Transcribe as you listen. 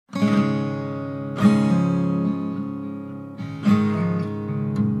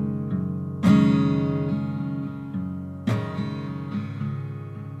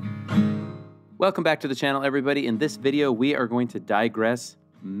Welcome back to the channel, everybody. In this video, we are going to digress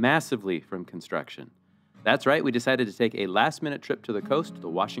massively from construction. That's right, we decided to take a last-minute trip to the coast, the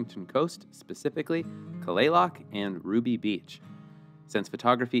Washington coast, specifically Kalaloch and Ruby Beach. Since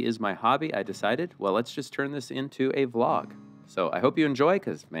photography is my hobby, I decided, well, let's just turn this into a vlog. So I hope you enjoy,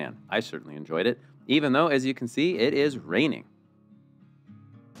 because, man, I certainly enjoyed it, even though, as you can see, it is raining.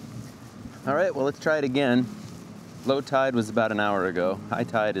 All right, well, let's try it again. Low tide was about an hour ago. High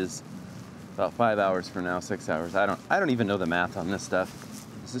tide is about 5 hours from now, 6 hours. I don't even know the math on this stuff.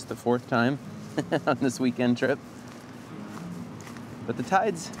 Is this the fourth time on this weekend trip? But the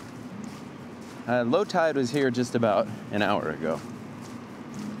tides, low tide was here just about an hour ago.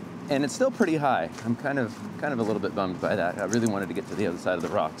 And it's still pretty high. I'm kind of a little bit bummed by that. I really wanted to get to the other side of the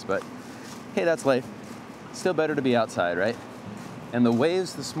rocks, but hey, that's life. Still better to be outside, right? And the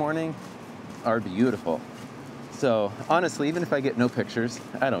waves this morning are beautiful. So honestly, even if I get no pictures,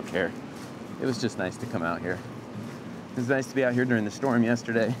 I don't care. It was just nice to come out here. It was nice to be out here during the storm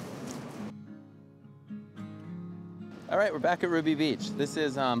yesterday. All right, we're back at Ruby Beach. This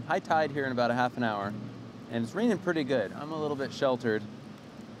is high tide here in about a half an hour, and it's raining pretty good. I'm a little bit sheltered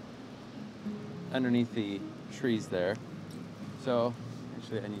underneath the trees there. So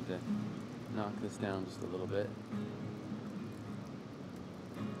actually I need to knock this down just a little bit.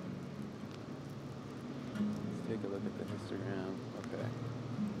 Let's take a look at the histogram. Okay.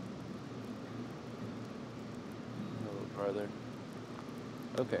 A little farther.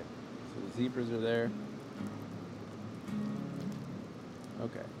 Okay, so the zebras are there.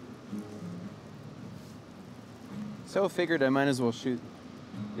 Okay. So figured I might as well shoot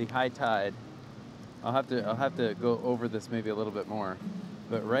the high tide. I'll have to go over this maybe a little bit more.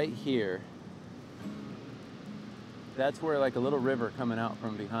 But right here, that's where like a little river coming out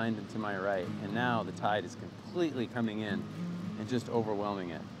from behind and to my right. And now the tide is completely coming in and just overwhelming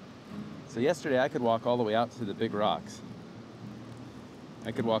it. So yesterday I could walk all the way out to the big rocks.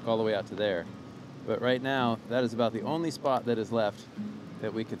 I could walk all the way out to there. But right now, that is about the only spot that is left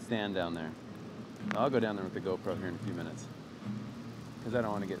that we could stand down there. I'll go down there with the GoPro here in a few minutes, because I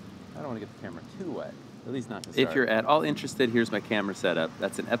don't want to get the camera too wet, at least not to start. If you're at all interested, here's my camera setup.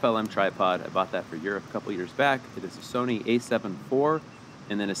 That's an FLM tripod. I bought that for Europe a couple years back. It is a Sony a7 IV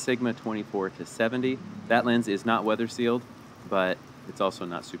and then a Sigma 24-70. That lens is not weather sealed, but it's also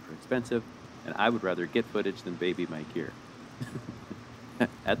not super expensive, and I would rather get footage than baby my gear.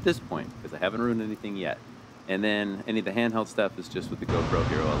 At this point, because I haven't ruined anything yet. And then any of the handheld stuff is just with the GoPro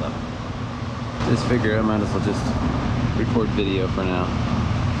Hero 11. Just figure I might as well just record video for now,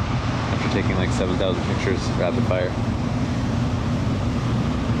 after taking like 7,000 pictures rapid fire.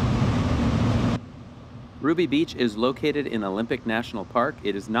 Ruby Beach is located in Olympic National Park.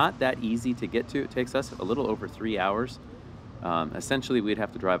 It is not that easy to get to. It takes us a little over 3 hours. Essentially, we'd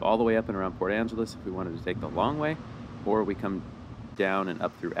have to drive all the way up and around Port Angeles if we wanted to take the long way, or we come down and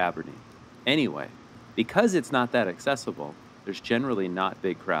up through Aberdeen. Anyway, because it's not that accessible, there's generally not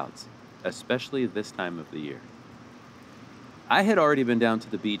big crowds, especially this time of the year. I had already been down to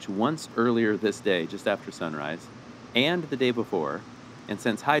the beach once earlier this day, just after sunrise, and the day before, and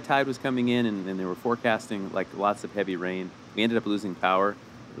since high tide was coming in and they were forecasting like lots of heavy rain, we ended up losing power.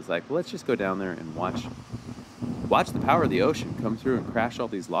 It was like, well, let's just go down there and watch the power of the ocean come through and crash all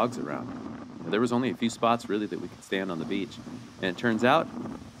these logs around. There was only a few spots really that we could stand on the beach. And it turns out,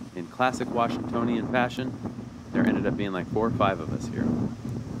 in classic Washingtonian fashion, there ended up being like 4 or 5 of us here.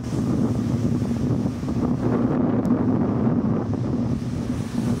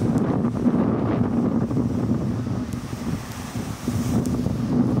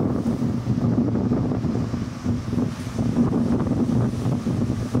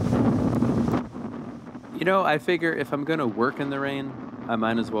 You know, I figure if I'm gonna work in the rain, I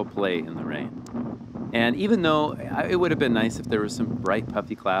might as well play in the rain. And even though it would have been nice if there was some bright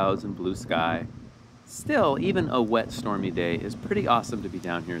puffy clouds and blue sky, still, even a wet, stormy day is pretty awesome to be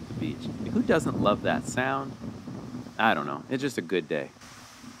down here at the beach. Who doesn't love that sound? I don't know. It's just a good day.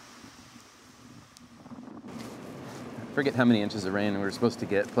 I forget how many inches of rain we were supposed to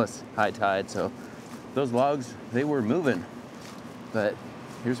get, plus high tide, so those logs, they were moving. But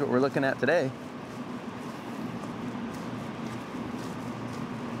here's what we're looking at today.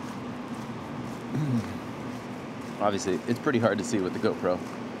 Obviously, it's pretty hard to see with the GoPro.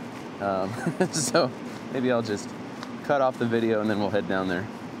 So maybe I'll just cut off the video and then we'll head down there.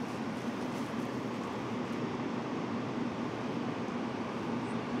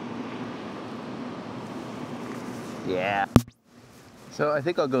 Yeah. So I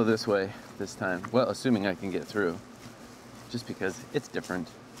think I'll go this way this time. Well, assuming I can get through. Just because it's different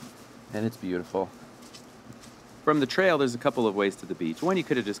and it's beautiful. From the trail, there's a couple of ways to the beach. One, you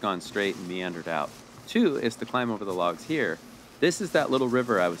could have just gone straight and meandered out. Two is to climb over the logs here. This is that little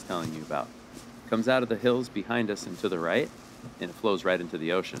river I was telling you about. It comes out of the hills behind us and to the right, and it flows right into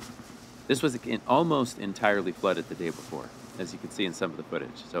the ocean. This was almost entirely flooded the day before, as you can see in some of the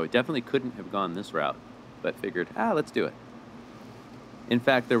footage. So it definitely couldn't have gone this route, but figured, let's do it. In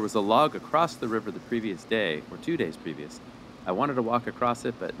fact, there was a log across the river the previous day, or 2 days previous. I wanted to walk across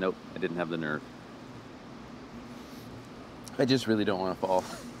it, but nope, I didn't have the nerve. I just really don't want to fall.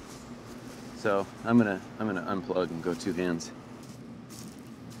 So I'm gonna unplug and go two hands.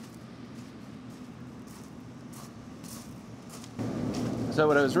 So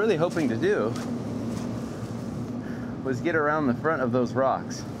what I was really hoping to do was get around the front of those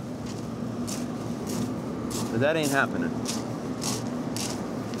rocks. But that ain't happening.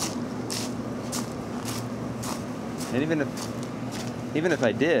 And even if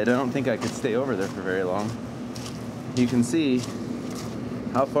I did, I don't think I could stay over there for very long. You can see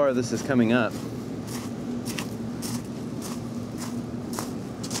how far this is coming up.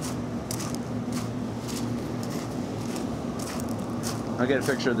 I'll get a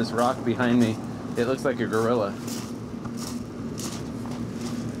picture of this rock behind me. It looks like a gorilla.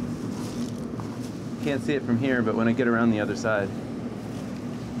 Can't see it from here, but when I get around the other side.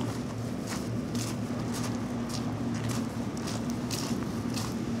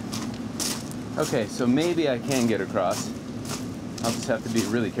 Okay, so maybe I can get across. I'll just have to be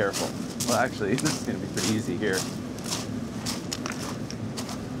really careful. Well, actually, this is going to be pretty easy here.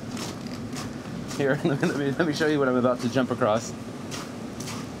 Here, let me show you what I'm about to jump across.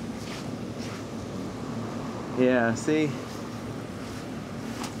 Yeah, see?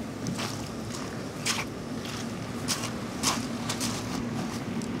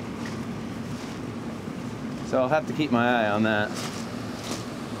 So I'll have to keep my eye on that.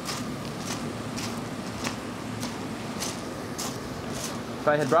 If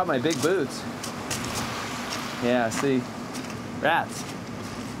I had brought my big boots, yeah, see, rats.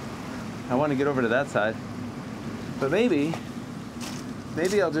 I want to get over to that side, but maybe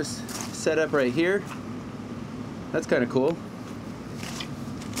I'll just set up right here. That's kind of cool.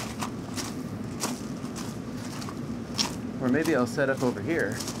 Or maybe I'll set up over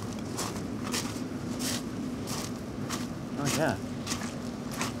here. Oh yeah.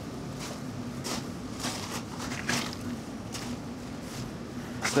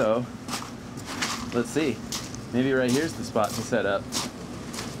 So, let's see. Maybe right here's the spot to set up.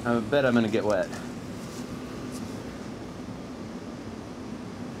 I bet I'm gonna get wet.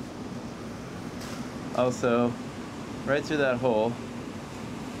 Also, right through that hole,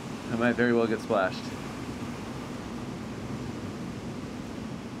 I might very well get splashed.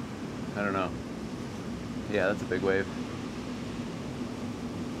 I don't know. Yeah, that's a big wave.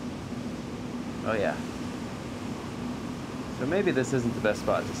 Oh yeah. So maybe this isn't the best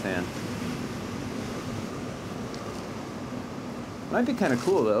spot to stand. Might be kind of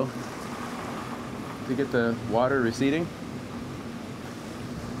cool though, to get the water receding.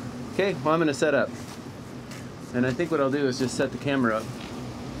 Okay, well I'm gonna set up. And I think what I'll do is just set the camera up.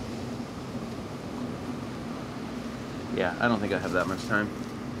 Yeah, I don't think I have that much time.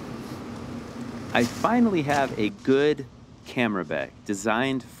 I finally have a good camera bag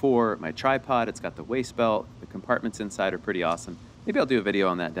designed for my tripod. It's got the waist belt. The compartments inside are pretty awesome. Maybe I'll do a video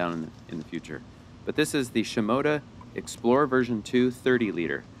on that down in the future. But this is the Shimoda Explorer version 2 30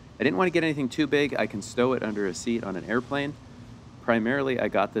 liter. I didn't want to get anything too big. I can stow it under a seat on an airplane. Primarily, I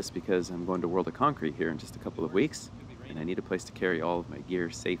got this because I'm going to World of Concrete here in just a couple of weeks, and I need a place to carry all of my gear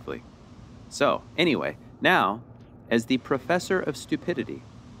safely. So, anyway, now, as the professor of stupidity,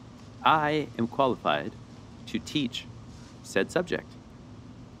 I am qualified to teach said subject.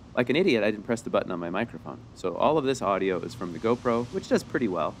 Like an idiot, I didn't press the button on my microphone. So all of this audio is from the GoPro, which does pretty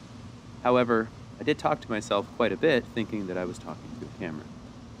well. However, I did talk to myself quite a bit, thinking that I was talking to a camera.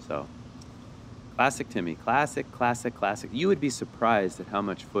 So, classic Timmy, classic, classic, classic. You would be surprised at how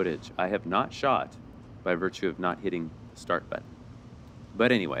much footage I have not shot by virtue of not hitting the start button.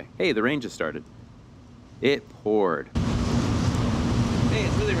 But anyway, hey, the rain just started. It poured. Hey,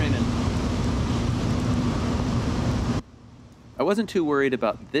 it's really raining. I wasn't too worried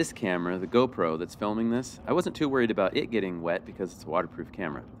about this camera, the GoPro that's filming this. I wasn't too worried about it getting wet because it's a waterproof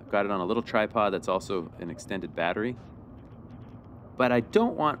camera. I've got it on a little tripod that's also an extended battery. But I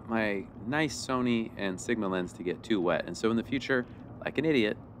don't want my nice Sony and Sigma lens to get too wet. And so in the future, like an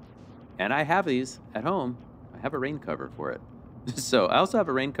idiot, and I have these at home, I have a rain cover for it. So I also have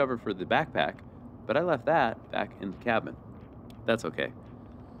a rain cover for the backpack, but I left that back in the cabin. That's okay.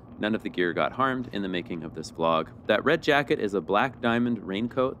 None of the gear got harmed in the making of this vlog. That red jacket is a black diamond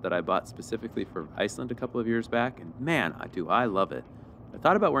raincoat that I bought specifically for Iceland a couple of years back, and man, do I love it. I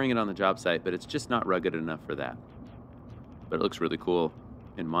thought about wearing it on the job site, but it's just not rugged enough for that. But it looks really cool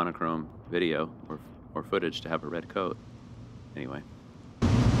in monochrome video or footage to have a red coat. Anyway.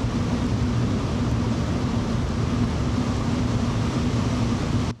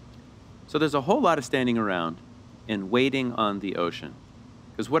 So there's a whole lot of standing around and waiting on the ocean.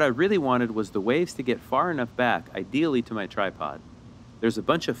 Because what I really wanted was the waves to get far enough back, ideally to my tripod. There's a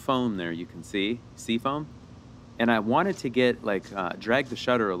bunch of foam there you can see, sea foam. And I wanted to get, drag the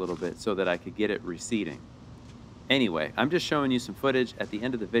shutter a little bit so that I could get it receding. Anyway, I'm just showing you some footage. At the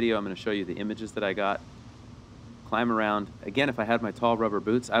end of the video, I'm gonna show you the images that I got. Climb around. Again, if I had my tall rubber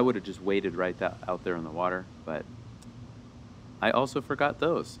boots, I would have just waded right out there in the water, but I also forgot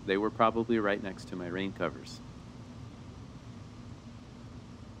those. They were probably right next to my rain covers.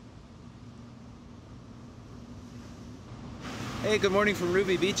 Hey, good morning from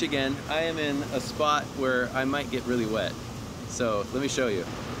Ruby Beach again. I am in a spot where I might get really wet. So let me show you.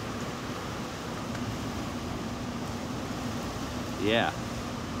 Yeah.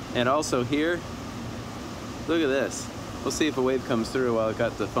 And also here, look at this. We'll see if a wave comes through while I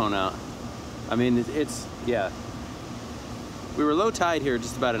got the phone out. I mean, yeah. We were low tide here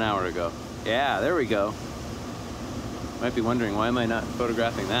just about an hour ago. Yeah, there we go. Might be wondering, why am I not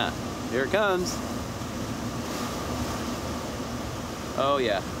photographing that? Here it comes. Oh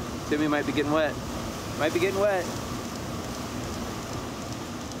yeah, Timmy might be getting wet. Might be getting wet.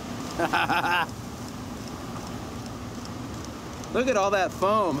 Look at all that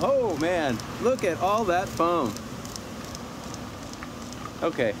foam. Oh man, look at all that foam.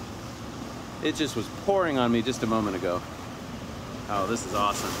 Okay, it just was pouring on me just a moment ago. Oh, this is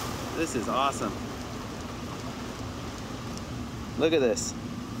awesome. This is awesome. Look at this.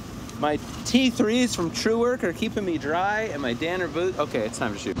 My T3s from TrueWork are keeping me dry, and my Danner boots. Okay, it's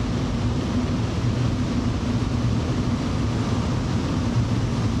time to shoot.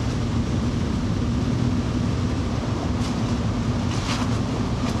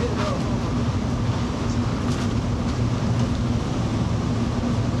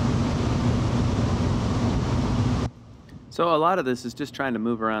 So a lot of this is just trying to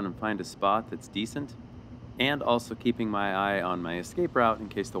move around and find a spot that's decent, and also keeping my eye on my escape route in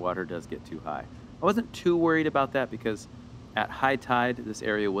case the water does get too high. I wasn't too worried about that because at high tide, this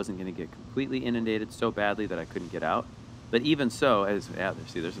area wasn't going to get completely inundated so badly that I couldn't get out. But even so,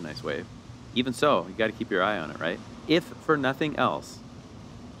 see, there's a nice wave. Even so, you got to keep your eye on it, right? If for nothing else,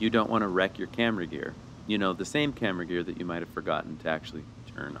 you don't want to wreck your camera gear. You know, the same camera gear that you might have forgotten to actually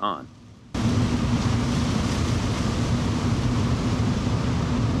turn on.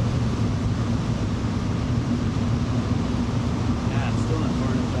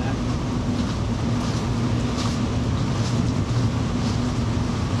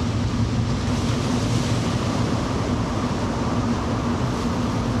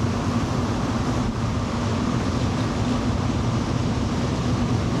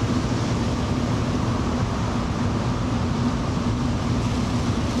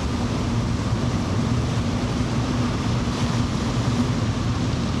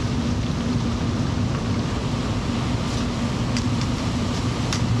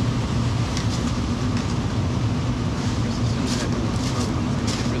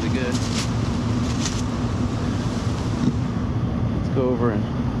 Go over and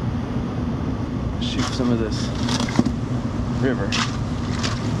shoot some of this river.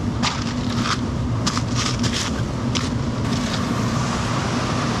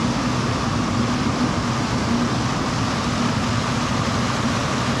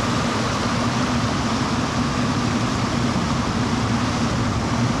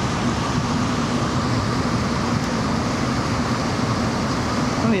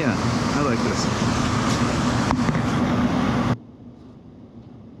 Oh yeah, I like this.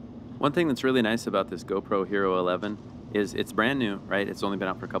 One thing that's really nice about this GoPro Hero 11 is it's brand new, right? It's only been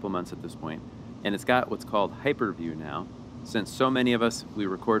out for a couple months at this point. And it's got what's called Hyperview now. Since so many of us, we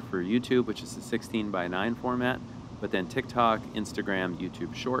record for YouTube, which is a 16:9 format, but then TikTok, Instagram,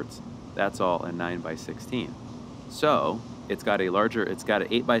 YouTube Shorts, that's all a 9:16. So it's got an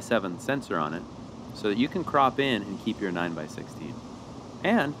 8:7 sensor on it, so that you can crop in and keep your 9:16.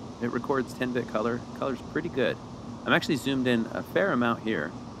 And it records 10-bit color. Color's pretty good. I'm actually zoomed in a fair amount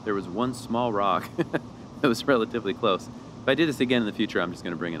here. There was one small rock that was relatively close. If I do this again in the future, I'm just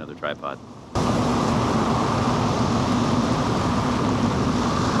going to bring another tripod.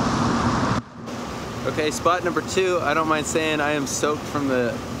 Okay, spot number 2. I don't mind saying I am soaked from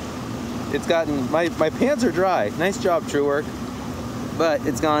the... It's gotten... My pants are dry. Nice job, TrueWork. but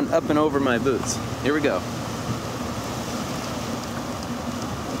it's gone up and over my boots. Here we go.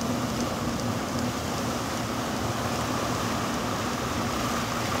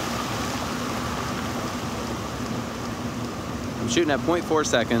 I'm shooting at 0.4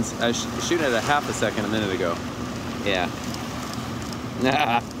 seconds. I was shooting at a half a second a minute ago. Yeah.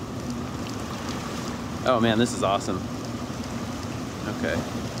 Nah. Oh man, this is awesome. Okay.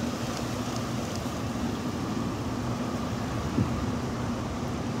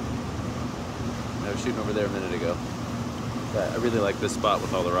 I was shooting over there a minute ago. But I really like this spot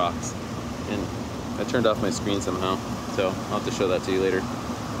with all the rocks. And I turned off my screen somehow, so I'll have to show that to you later.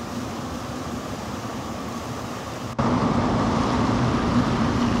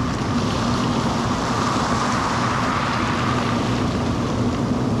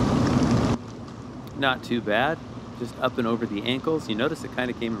 Not too bad, just up and over the ankles. You notice it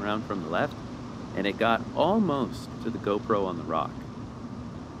kind of came around from the left, and it got almost to the GoPro on the rock.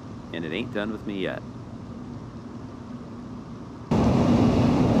 And it ain't done with me yet.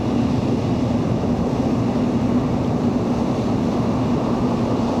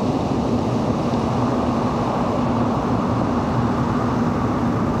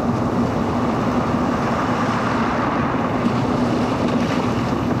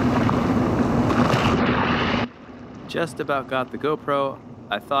 Just about got the GoPro.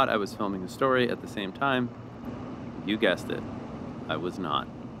 I thought I was filming a story at the same time. You guessed it, I was not.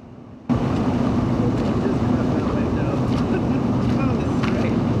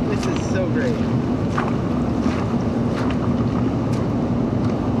 This is so great.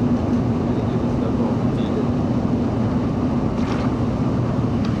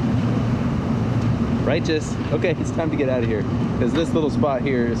 Righteous. Okay, it's time to get out of here because this little spot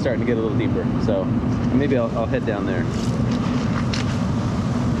here is starting to get a little deeper. So maybe I'll head down there.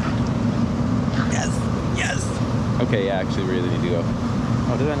 Yes, yes. Okay, yeah, actually, we really need to go.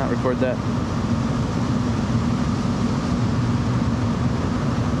 Oh, did I not record that?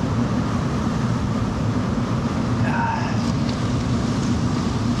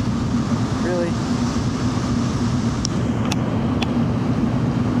 Really?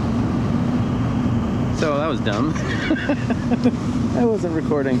 So that was dumb. I wasn't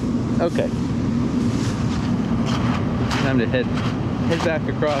recording. Okay. Time to head back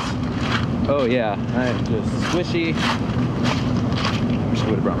across. Oh yeah, I'm just squishy. I wish I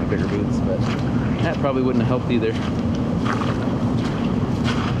would have brought my bigger boots, but that probably wouldn't have helped either.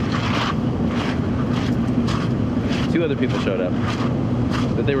 Two other people showed up,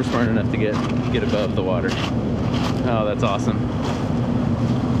 but they were smart enough to get above the water. Oh, that's awesome.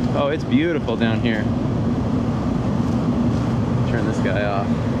 Oh, it's beautiful down here. Turn this guy off.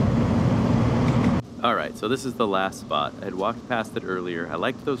 All right, so this is the last spot. I had walked past it earlier. I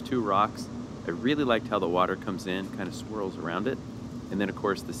liked those two rocks. I really liked how the water comes in, kind of swirls around it. And then of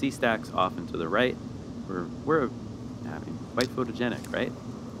course the sea stacks off and to the right were quite photogenic, right?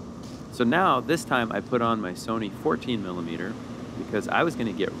 So now, this time I put on my Sony 14mm because I was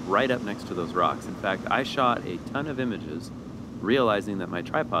gonna get right up next to those rocks. In fact, I shot a ton of images, realizing that my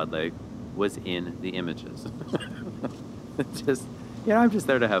tripod leg was in the images. Just, you know, I'm just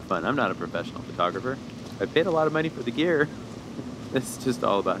there to have fun. I'm not a professional photographer. I paid a lot of money for the gear. It's just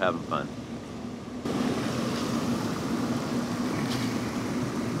all about having fun.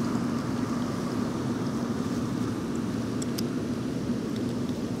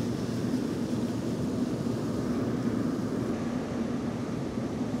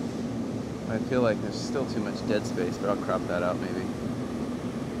 I feel like there's still too much dead space, but I'll crop that out maybe.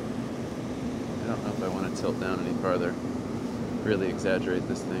 I don't know if I want to tilt down any farther. Really exaggerate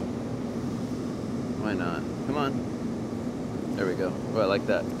this thing. Why not? Come on. There we go. Oh, I like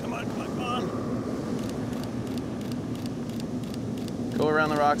that. Come on, come on, come on. Go around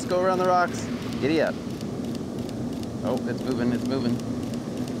the rocks, go around the rocks. Giddy up. Oh, it's moving, it's moving.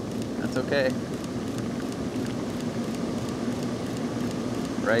 That's okay.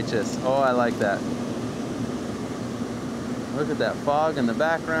 Righteous. Oh, I like that. Look at that fog in the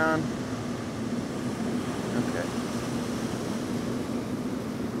background. Okay.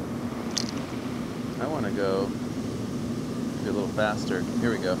 I want to go maybe a little faster.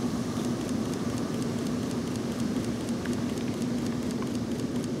 Here we go.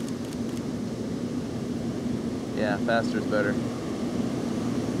 Yeah, faster's better.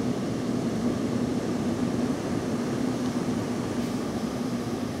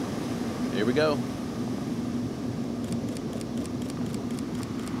 Here we go.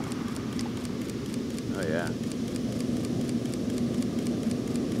 Oh yeah.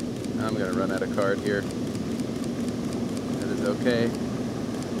 I'm gonna run out of card here. That is okay. I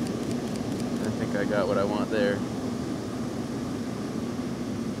think I got what I want there.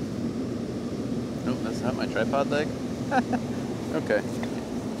 Nope, that's not my tripod leg. Okay.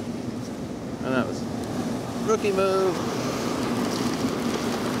 And that was rookie move.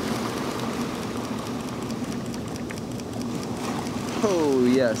 Oh,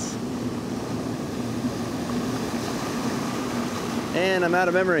 yes. And I'm out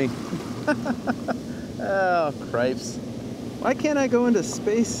of memory. Oh, cripes. Why can't I go into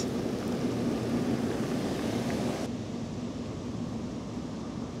space?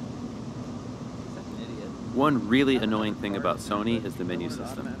 One really annoying thing about Sony is the menu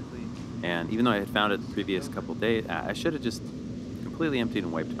system. And even though I had found it the previous couple days, I should have just completely emptied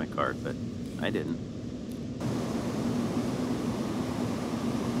and wiped my card, but I didn't.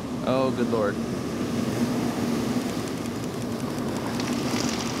 Oh, good Lord.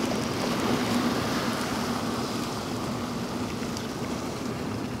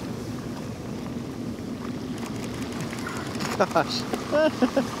 Gosh.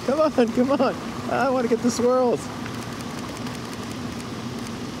 Come on. I want to get the swirls.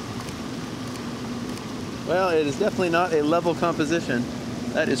 Well, it is definitely not a level composition.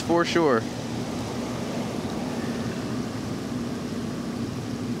 That is for sure.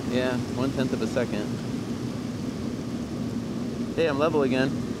 Yeah, 1/10 of a second. Hey, I'm level again.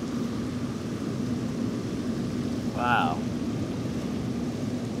 Wow.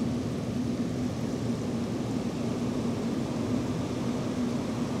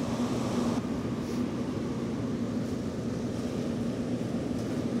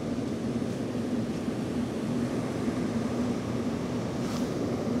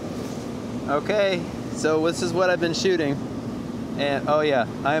 Okay, so this is what I've been shooting. And oh yeah,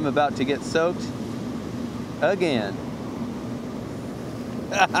 I am about to get soaked again.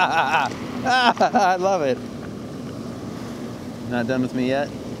 I love it. Not done with me yet.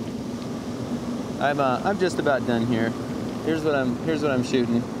 I'm just about done here. Here's what I'm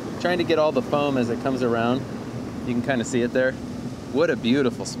shooting. Trying to get all the foam as it comes around. You can kind of see it there. What a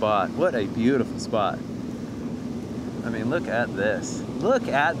beautiful spot. What a beautiful spot. I mean, look at this. Look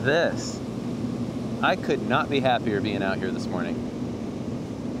at this. I could not be happier being out here this morning.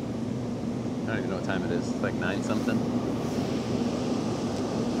 I don't even know what time it is. It's like 9 something.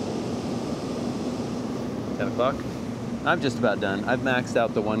 10 o'clock. I'm just about done. I've maxed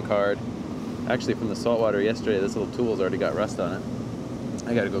out the one card. Actually, from the saltwater yesterday, this little tool's already got rust on it.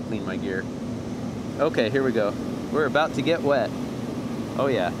 I gotta go clean my gear. Okay, here we go. We're about to get wet. Oh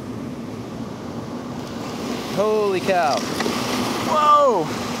yeah. Holy cow. Whoa!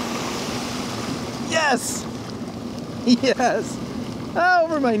 Yes! Yes! Ah,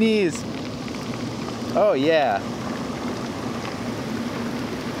 over my knees. Oh yeah.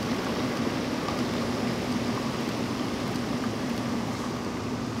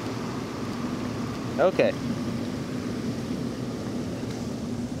 Okay.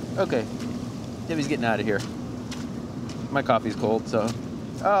 Okay. Debbie's getting out of here. My coffee's cold, so.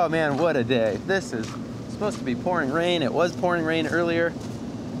 Oh man, what a day. This is supposed to be pouring rain. It was pouring rain earlier.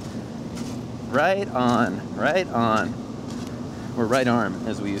 Right on, right on. Or right arm,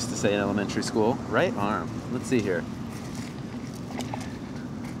 as we used to say in elementary school. Right arm. Let's see here.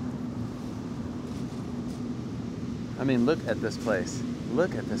 I mean, look at this place.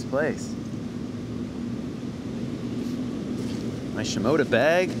 Look at this place. My Shimoda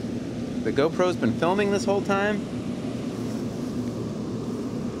bag. The GoPro's been filming this whole time.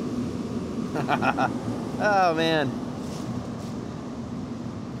 Oh man.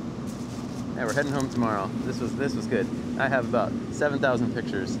 Yeah, we're heading home tomorrow. This was good. I have about 7,000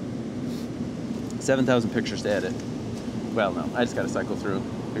 pictures. 7,000 pictures to edit. Well, no, I just gotta cycle through,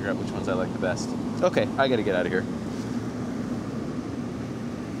 figure out which ones I like the best. Okay, I gotta get out of here.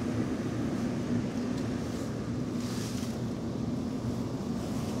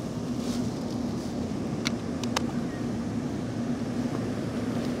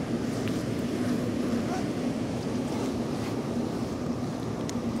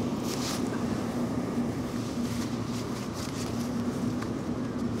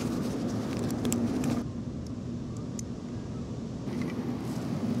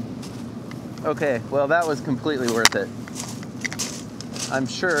 Okay, well that was completely worth it. I'm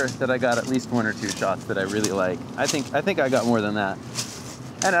sure that I got at least 1 or 2 shots that I really like. I think I got more than that.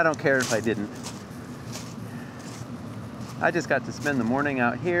 And I don't care if I didn't. I just got to spend the morning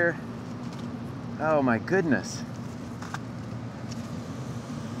out here. Oh my goodness.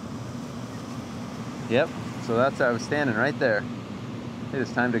 Yep, so that's, I was standing right there. It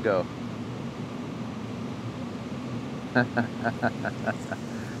is time to go.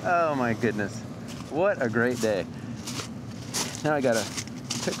 Oh my goodness. What a great day. Now I gotta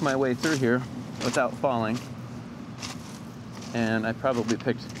pick my way through here without falling. And I probably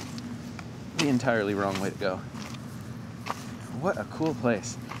picked the entirely wrong way to go. What a cool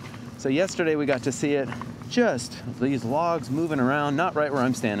place. So yesterday we got to see it, just these logs moving around, not right where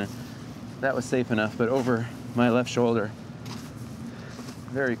I'm standing. That was safe enough, but over my left shoulder.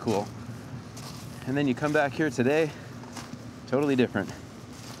 Very cool. And then you come back here today, totally different.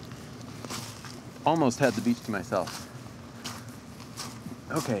 Almost had the beach to myself.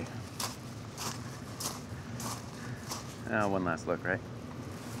 Okay. Now one last look, right?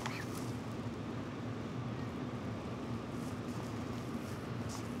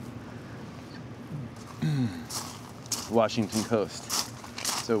 Washington coast.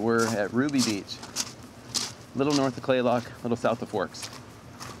 So we're at Ruby Beach, a little north of Kalaloch, a little south of Forks,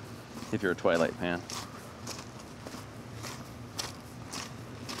 if you're a Twilight fan.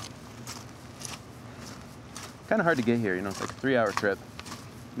 Kind of hard to get here, you know, it's like a 3-hour trip,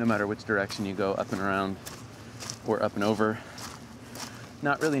 no matter which direction you go, up and around or up and over.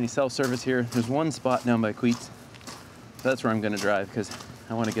 Not really any self-service here. There's one spot down by Queets. That's where I'm gonna drive because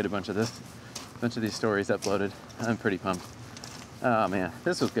I want to get a bunch of these stories uploaded. I'm pretty pumped. Oh man,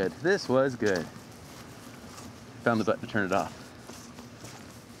 this was good. This was good. Found the button to turn it off.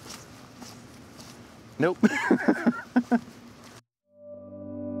 Nope.